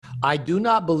I do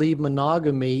not believe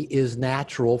monogamy is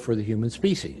natural for the human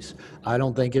species. I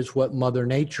don't think it's what Mother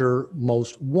Nature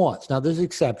most wants. Now, there's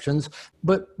exceptions,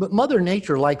 but Mother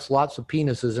Nature likes lots of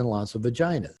penises and lots of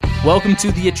vaginas. Welcome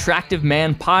to the Attractive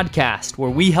Man Podcast, where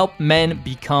we help men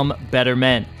become better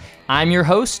men. I'm your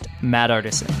host, Matt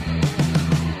Artisan.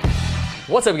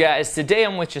 What's up, guys? Today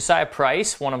I'm with Josiah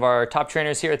Price, one of our top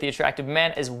trainers here at The Attractive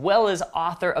Man, as well as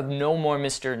author of No More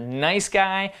Mr. Nice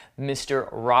Guy, Mr.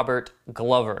 Robert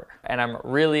Glover. And I'm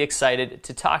really excited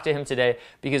to talk to him today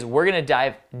because we're going to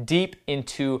dive deep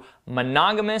into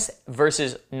monogamous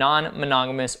versus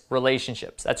non-monogamous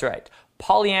relationships. That's right.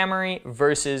 Polyamory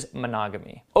versus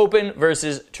monogamy. Open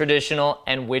versus traditional,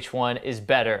 and which one is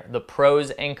better. The pros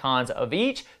and cons of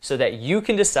each so that you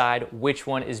can decide which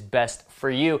one is best for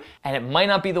you. And it might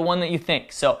not be the one that you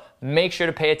think. So make sure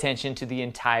to pay attention to the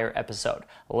entire episode.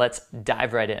 Let's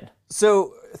dive right in.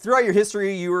 So throughout your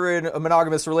history, you were in a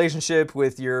monogamous relationship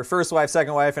with your first wife,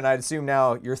 second wife, and I'd assume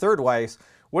now your third wife.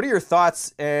 What are your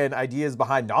thoughts and ideas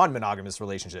behind non-monogamous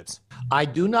relationships? I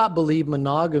do not believe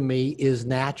monogamy is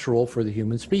natural for the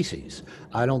human species.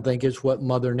 I don't think it's what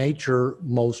Mother Nature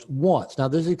most wants. Now,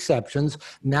 there's exceptions.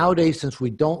 Nowadays, since we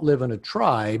don't live in a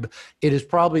tribe, it is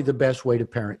probably the best way to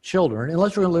parent children,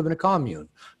 unless we're going to live in a commune.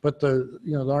 But there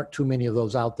aren't too many of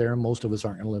those out there, and most of us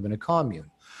aren't going to live in a commune.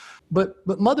 But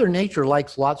Mother Nature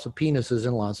likes lots of penises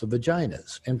and lots of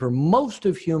vaginas. And for most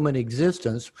of human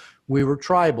existence, we were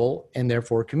tribal and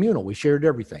therefore communal. We shared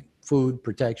everything: food,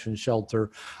 protection,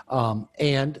 shelter,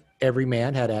 and every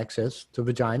man had access to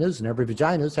vaginas, and every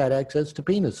vaginas had access to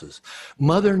penises.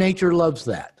 Mother Nature loves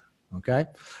that, okay?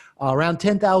 Around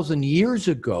 10,000 years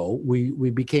ago, we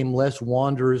became less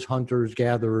wanderers, hunters,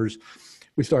 gatherers.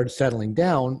 We started settling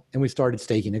down, and we started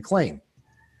staking a claim.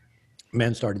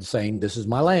 Men started saying, this is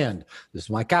my land, this is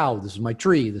my cow, this is my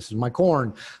tree, this is my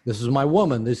corn, this is my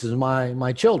woman, this is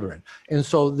my children. And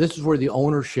so this is where the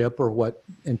ownership, or what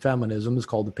in feminism is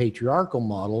called the patriarchal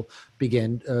model,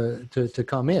 began to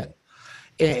come in.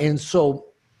 And so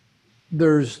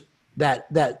there's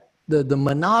the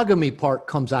monogamy part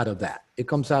comes out of that. It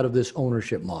comes out of this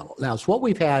ownership model. Now, it's what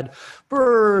we've had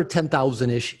for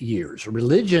 10,000-ish years.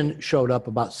 Religion showed up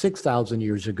about 6,000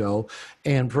 years ago,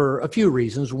 and for a few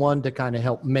reasons. One, to kind of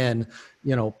help men,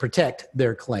 protect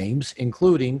their claims,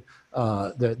 including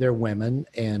their women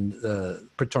and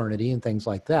paternity and things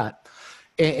like that.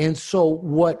 And so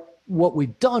what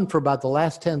we've done for about the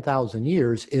last 10,000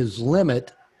 years is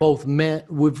limit both men.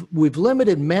 We've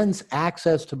limited men's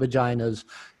access to vaginas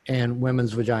and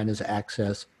women's vaginas'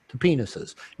 access to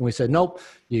penises. And we said, nope,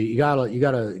 you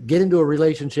gotta get into a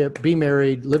relationship, be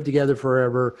married, live together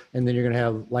forever, and then you're gonna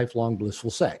have lifelong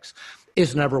blissful sex.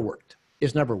 It's never worked.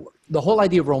 It's never worked. The whole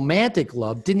idea of romantic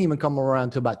love didn't even come around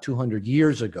until about 200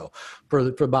 years ago. For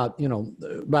about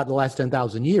the last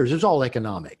 10,000 years, it's all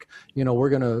economic. We're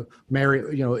gonna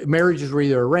marry. Marriages were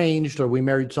either arranged, or we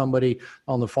married somebody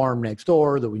on the farm next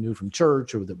door that we knew from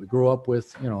church, or that we grew up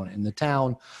with, in the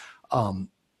town,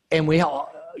 and we all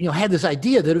had this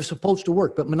idea that it was supposed to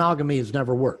work, but monogamy has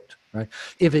never worked, right?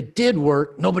 If it did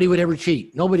work, nobody would ever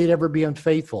cheat. Nobody would ever be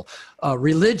unfaithful.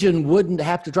 Religion wouldn't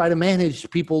have to try to manage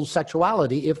people's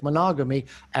sexuality if monogamy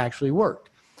actually worked.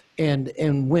 And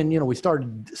when, we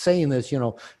started saying this,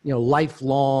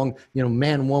 lifelong,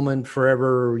 man, woman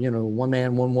forever, one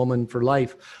man, one woman for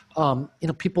life,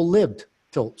 people lived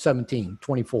till 17,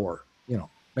 24,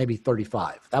 maybe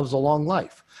 35. That was a long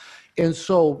life. And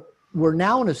so we're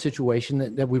now in a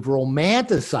situation that we've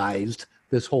romanticized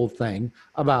this whole thing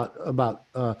about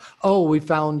we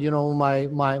found, my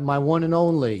one and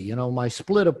only, my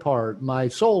split apart, my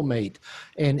soulmate.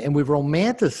 And we've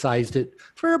romanticized it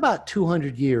for about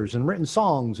 200 years and written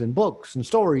songs and books and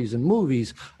stories and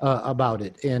movies about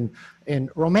it. And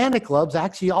romantic love's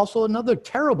actually also another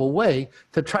terrible way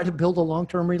to try to build a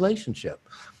long-term relationship.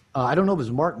 I don't know if it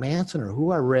was Mark Manson or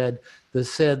who I read that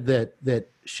said that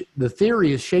the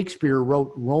theory is Shakespeare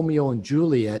wrote Romeo and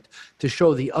Juliet to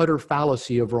show the utter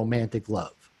fallacy of romantic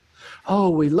love. Oh,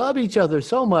 we love each other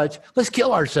so much, let's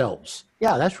kill ourselves.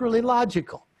 Yeah, that's really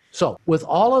logical. So with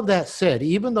all of that said,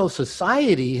 even though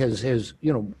society has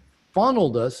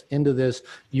funneled us into this,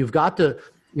 you've got to,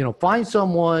 find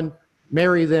someone,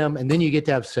 marry them, and then you get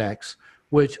to have sex,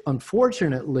 which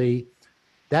unfortunately,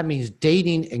 that means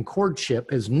dating and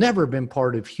courtship has never been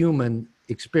part of human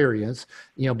experience,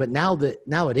 but now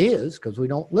it is, because we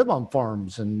don't live on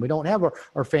farms and we don't have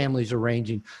our families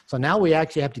arranging. So now we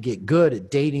actually have to get good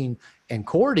at dating and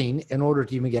courting in order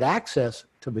to even get access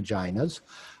to vaginas.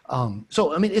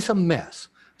 It's a mess.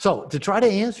 So to try to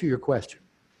answer your question,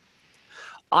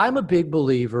 I'm a big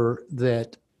believer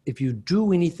that if you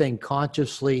do anything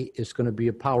consciously, it's going to be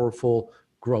a powerful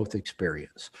growth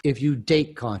experience. If you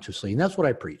date consciously, and that's what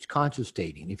I preach, conscious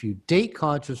dating. If you date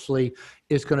consciously,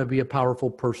 it's going to be a powerful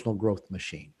personal growth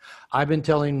machine. I've been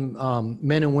telling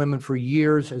men and women for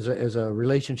years as a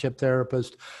relationship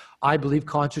therapist, I believe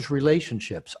conscious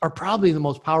relationships are probably the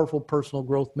most powerful personal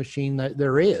growth machine that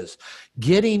there is.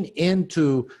 Getting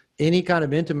into any kind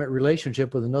of intimate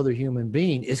relationship with another human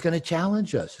being is going to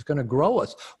challenge us. It's going to grow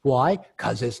us. Why?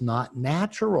 Because it's not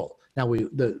natural. Now,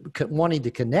 wanting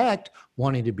to connect,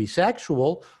 wanting to be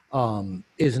sexual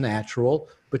is natural,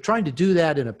 but trying to do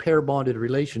that in a pair-bonded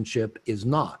relationship is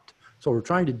not. So we're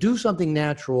trying to do something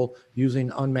natural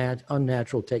using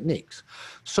unnatural techniques.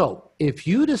 So if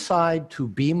you decide to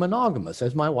be monogamous,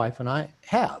 as my wife and I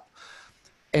have,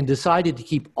 and decided to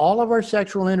keep all of our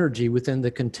sexual energy within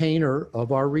the container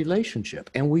of our relationship,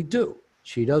 and we do.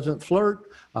 She doesn't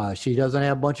flirt. She doesn't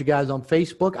have a bunch of guys on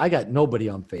Facebook. I got nobody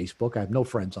on Facebook. I have no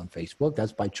friends on Facebook.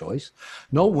 That's by choice.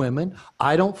 No women.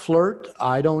 I don't flirt.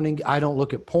 I don't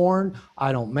look at porn.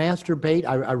 I don't masturbate.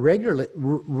 I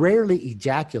rarely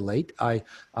ejaculate. I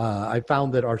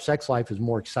found that our sex life is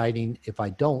more exciting if I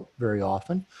don't very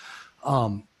often.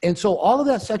 And so all of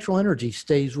that sexual energy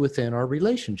stays within our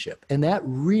relationship, and that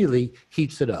really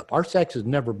heats it up. Our sex is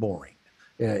never boring.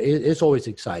 It's always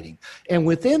exciting. And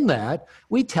within that,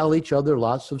 we tell each other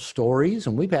lots of stories,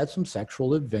 and we've had some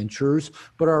sexual adventures,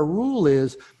 but our rule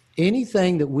is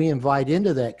anything that we invite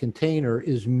into that container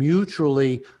is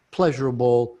mutually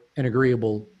pleasurable and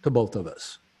agreeable to both of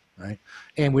us, right?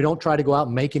 And we don't try to go out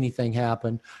and make anything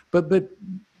happen, but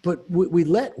we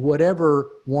let whatever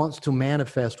wants to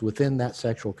manifest within that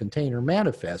sexual container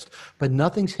manifest, but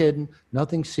nothing's hidden,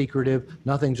 nothing's secretive,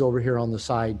 nothing's over here on the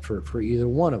side for either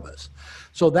one of us.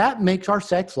 So that makes our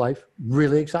sex life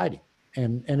really exciting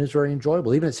and it's very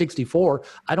enjoyable. Even at 64,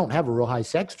 I don't have a real high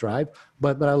sex drive,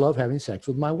 but I love having sex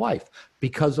with my wife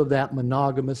because of that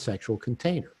monogamous sexual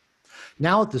container.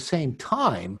 Now, at the same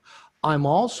time, I'm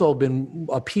also been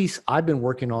a piece I've been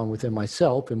working on within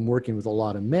myself and working with a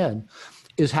lot of men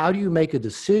is how do you make a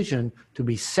decision to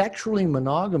be sexually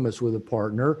monogamous with a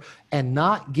partner and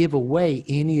not give away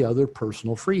any other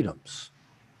personal freedoms?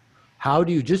 How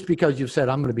do you, just because you've said,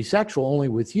 I'm going to be sexual only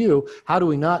with you, how do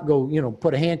we not go,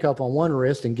 put a handcuff on one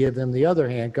wrist and give them the other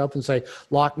handcuff and say,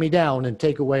 lock me down and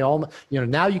take away all my,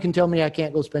 now you can tell me I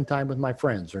can't go spend time with my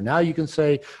friends, or now you can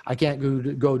say I can't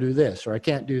go do this, or I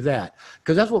can't do that.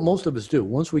 Because that's what most of us do.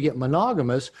 Once we get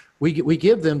monogamous, we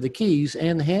give them the keys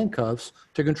and the handcuffs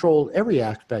to control every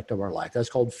aspect of our life. That's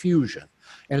called fusion,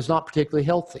 and it's not particularly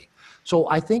healthy. So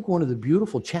I think one of the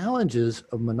beautiful challenges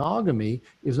of monogamy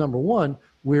is, number one,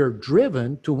 we're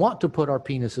driven to want to put our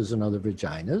penises in other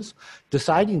vaginas,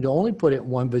 deciding to only put it in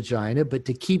one vagina, but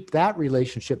to keep that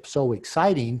relationship so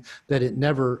exciting that it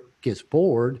never gets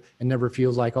bored and never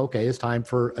feels like, okay, it's time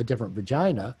for a different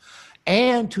vagina,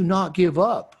 and to not give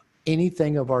up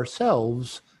anything of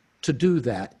ourselves to do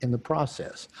that in the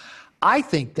process. I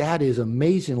think that is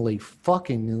amazingly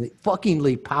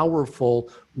fuckingly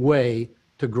powerful way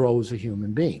to grow as a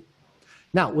human being.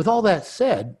 Now, with all that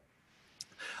said,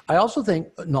 I also think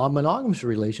non-monogamous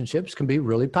relationships can be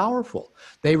really powerful.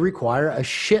 They require a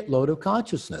shitload of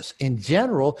consciousness. In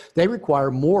general, they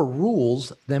require more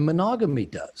rules than monogamy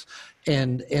does.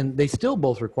 And they still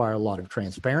both require a lot of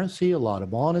transparency, a lot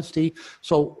of honesty.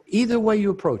 So either way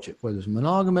you approach it, whether it's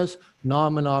monogamous,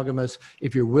 non-monogamous,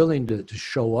 if you're willing to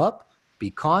show up, be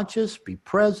conscious, be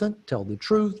present, tell the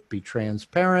truth, be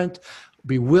transparent,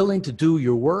 be willing to do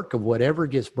your work of whatever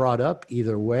gets brought up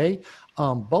either way,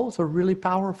 both are really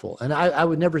powerful. And I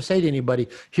would never say to anybody,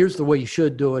 here's the way you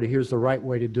should do it, or here's the right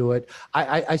way to do it.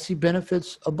 I see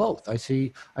benefits of both. I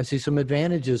see some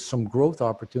advantages, some growth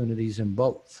opportunities in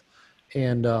both.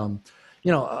 And,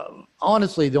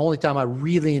 honestly, the only time I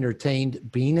really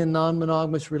entertained being in a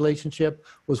non-monogamous relationship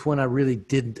was when I really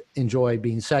didn't enjoy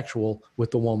being sexual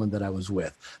with the woman that I was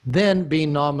with. Then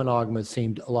being non-monogamous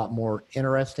seemed a lot more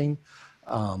interesting.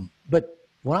 But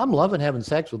when I'm loving having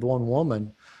sex with one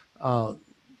woman,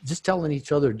 just telling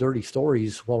each other dirty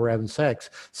stories while we're having sex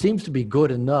seems to be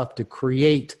good enough to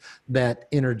create that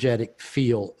energetic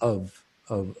feel of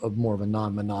more of a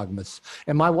non-monogamous.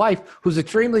 And my wife, who's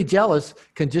extremely jealous,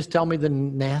 can just tell me the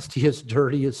nastiest,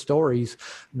 dirtiest stories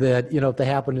that, if they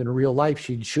happened in real life,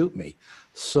 she'd shoot me.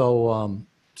 So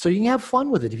you can have fun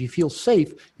with it. If you feel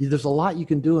safe, there's a lot you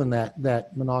can do in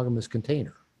that monogamous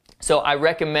container. So I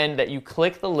recommend that you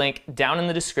click the link down in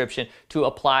the description to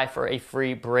apply for a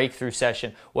free breakthrough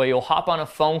session where you'll hop on a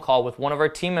phone call with one of our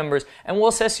team members and we'll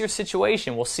assess your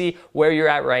situation. We'll see where you're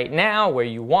at right now, where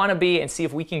you want to be, and see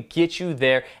if we can get you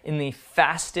there in the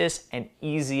fastest and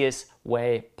easiest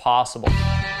way possible.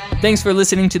 Thanks for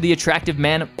listening to the Attractive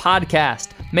Man podcast.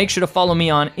 Make sure to follow me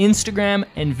on Instagram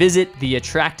and visit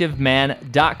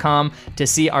theattractiveman.com to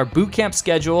see our bootcamp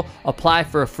schedule, apply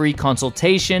for a free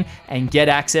consultation, and get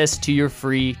access to your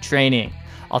free training.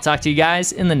 I'll talk to you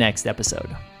guys in the next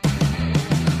episode.